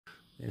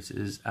This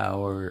is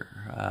our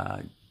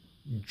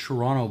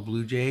Toronto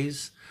Blue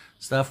Jays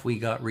stuff we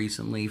got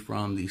recently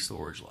from the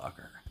storage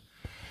locker.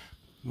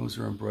 Those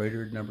are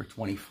embroidered number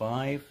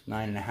 25,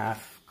 9.5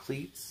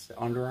 cleats,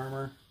 Under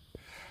Armour,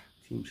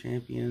 Team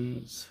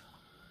Champions.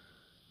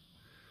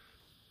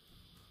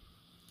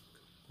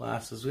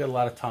 Glasses. We got a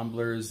lot of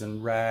tumblers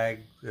and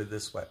the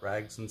sweat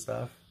rags and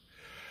stuff.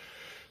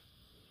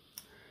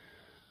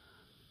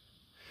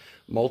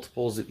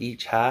 Multiples of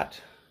each hat.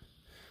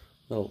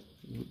 Little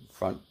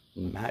front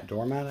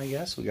doormat, I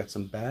guess. We got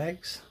some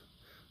bags.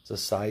 It's a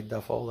side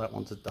duffel. That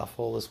one's a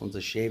duffel. This one's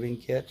a shaving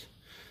kit.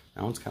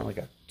 That one's kind of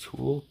like a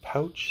tool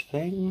pouch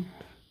thing.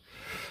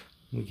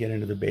 We get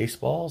into the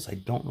baseballs. I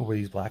don't know where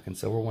these black and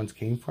silver ones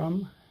came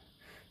from.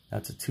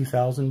 That's a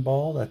 2000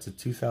 ball. That's a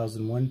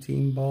 2001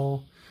 team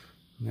ball.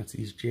 And that's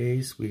these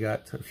Jays. We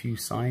got a few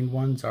signed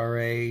ones.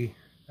 RA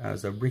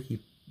as a Ricky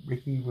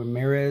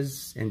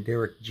Ramirez and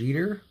Derek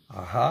Jeter.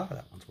 Aha,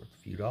 that one's worth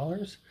a few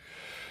dollars.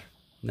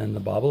 And then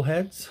the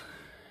bobbleheads.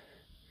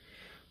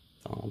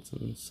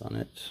 Donaldson,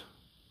 Sonnet.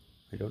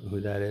 I don't know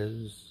who that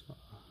is.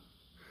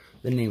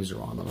 The names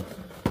are on them.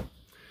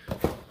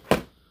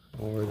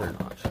 Or they're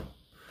not.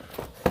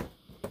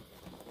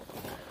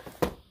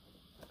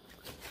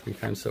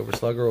 3-time Silver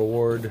Slugger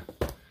Award.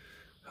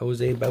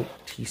 Jose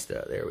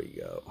Bautista. There we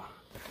go.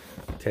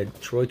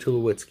 Troy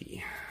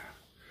Tulowitzki.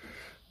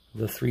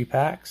 The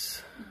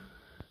 3-packs.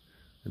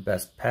 The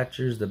best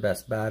pitchers, the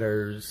best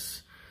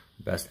batters,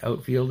 the best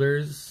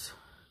outfielders.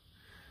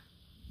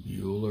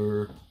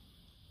 Bueller.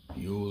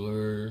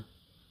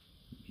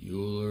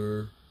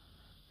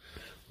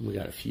 We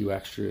got a few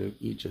extra of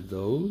each of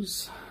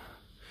those.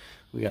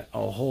 We got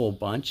a whole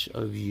bunch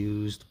of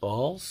used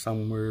balls.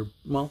 Some are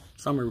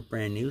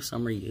brand new,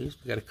 some are used.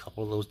 We got a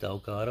couple of those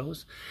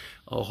Delgados.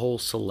 A whole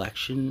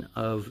selection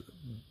of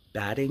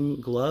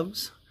batting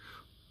gloves.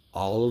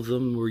 All of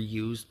them were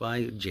used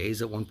by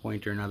Jays at one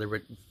point or another,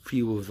 but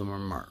few of them are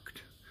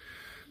marked.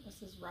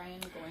 This is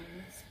Ryan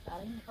Goins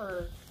batting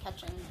or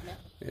catching mitt.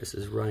 This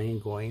is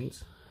Ryan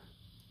Goins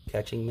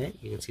catching mitt.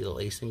 You can see the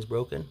lacing's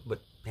broken, but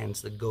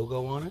hence the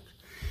go-go on it.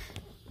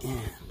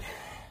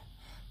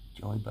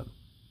 And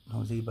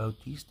Jose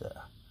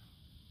Bautista.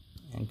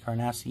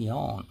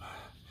 Encarnacion.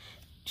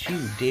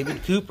 2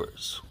 David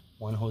Coopers.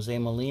 1 Jose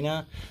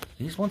Molina.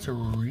 These ones are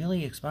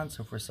really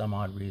expensive for some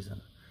odd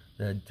reason.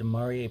 The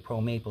DeMarie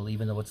Pro Maple,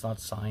 even though it's not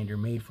signed or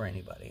made for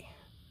anybody.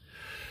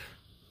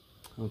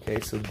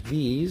 Okay, so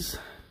these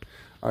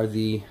are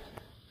the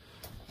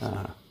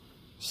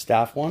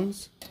staff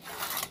ones.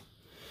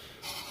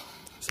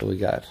 So we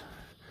got,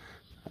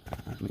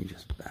 let me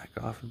just back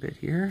off a bit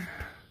here.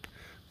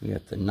 We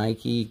got the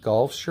Nike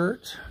golf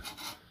shirt,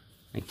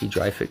 Nike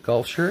Dry Fit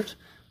golf shirt,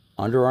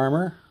 Under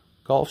Armour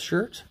golf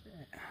shirt.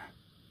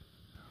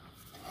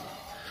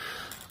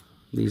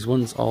 These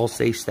ones all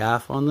say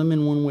staff on them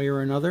in one way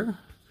or another.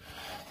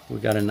 We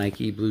got a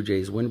Nike Blue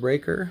Jays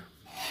windbreaker,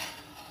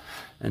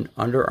 an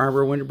Under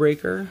Armour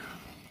windbreaker,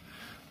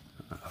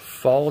 a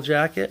fall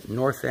jacket,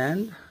 North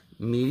End,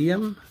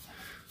 medium,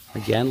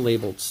 again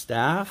labeled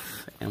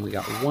staff, and we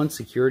got 1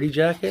 security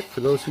jacket.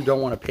 For those who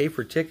don't want to pay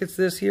for tickets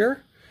this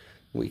year,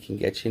 we can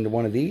get you into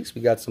one of these.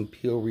 We got some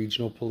Peel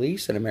Regional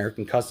Police and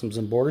American Customs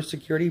and Border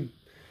Security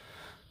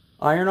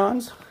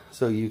iron-ons,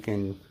 so you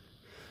can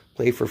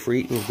play for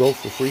free and go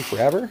for free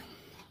forever.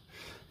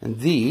 And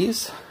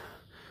these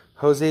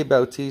Jose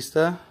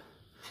Bautista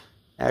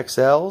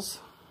XLs,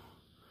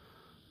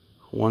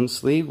 1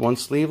 sleeve, 1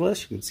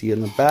 sleeveless. You can see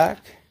in the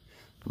back,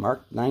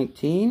 marked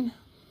 19.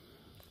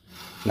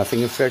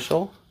 Nothing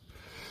official.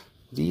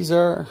 These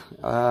are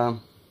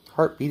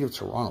Heartbeat of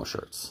Toronto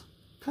shirts.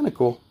 Kind of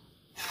cool.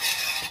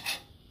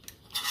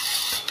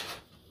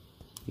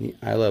 The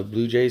I Love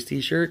Blue Jays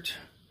t-shirt.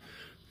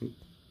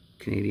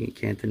 Canadian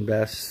Canton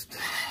Best.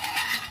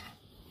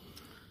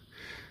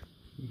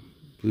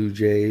 Blue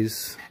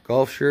Jays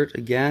golf shirt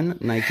again,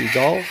 Nike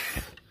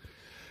Golf.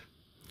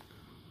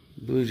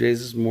 Blue Jays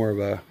is more of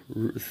a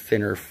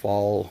thinner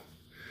fall,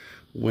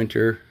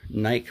 winter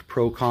Nike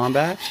Pro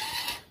Combat.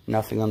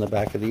 Nothing on the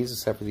back of these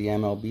except for the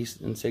MLB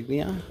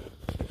insignia.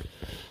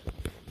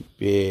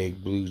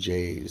 Big Blue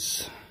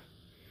Jays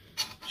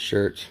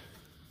shirt,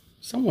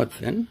 somewhat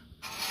thin.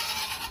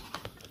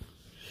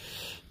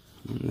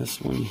 And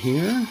this one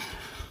here,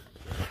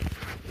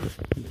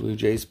 Blue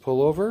Jays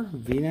pullover,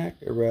 V-neck,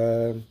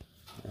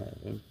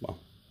 well,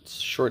 it's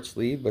short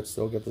sleeve, but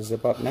still got the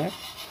zip up neck.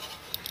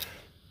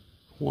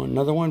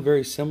 Another one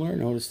very similar.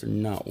 Notice they're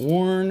not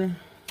worn.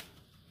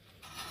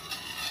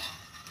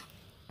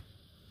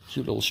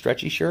 Cute little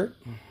stretchy shirt.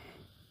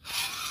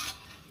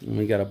 And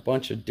we got a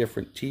bunch of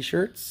different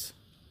t-shirts.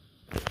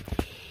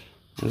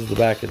 This is the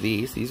back of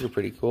these. These are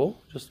pretty cool.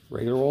 Just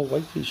regular old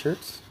white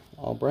t-shirts.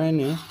 All brand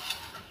new.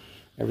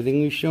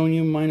 Everything we've shown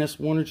you minus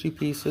 1 or 2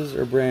 pieces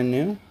are brand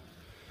new.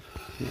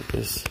 Got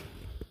this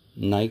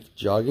Nike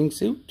jogging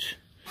suit.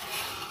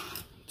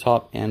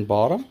 Top and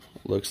bottom.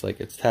 Looks like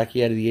it's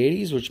tacky out of the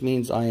 80s, which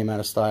means I am out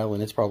of style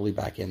and it's probably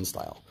back in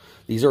style.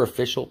 These are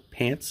official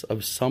pants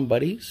of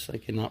somebody's. I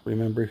cannot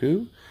remember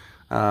who.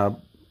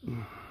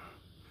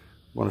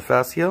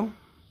 Bonifacio.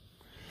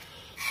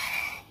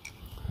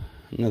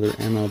 Another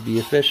MLB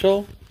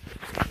official.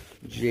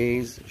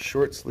 Jay's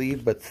short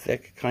sleeve but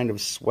thick kind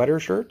of sweater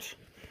shirt.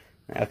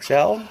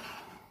 XL.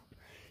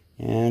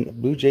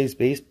 And Blue Jays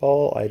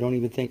baseball. I don't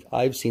even think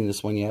I've seen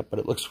this one yet, but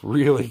it looks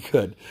really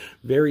good.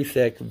 Very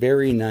thick,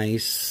 very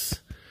nice.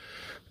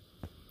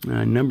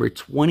 Number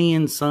 20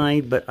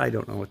 inside, but I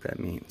don't know what that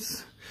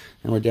means.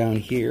 And we're down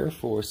here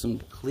for some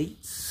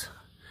cleats.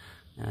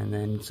 And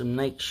then some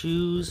Nike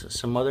shoes,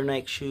 some other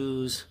Nike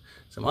shoes,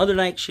 some other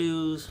Nike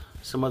shoes,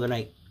 some other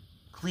Nike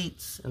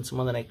cleats, and some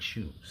other Nike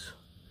shoes.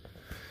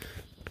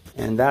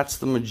 And that's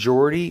the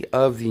majority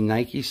of the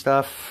Nike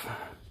stuff,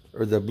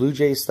 or the Blue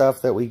Jays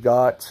stuff that we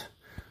got.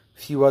 A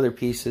few other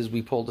pieces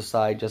we pulled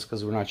aside just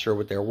because we're not sure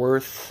what they're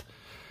worth.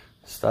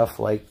 Stuff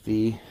like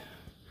the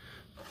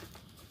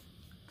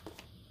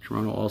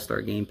Toronto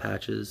All-Star Game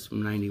patches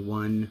from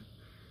 '91.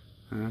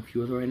 A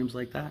few other items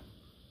like that.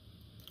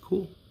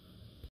 Cool.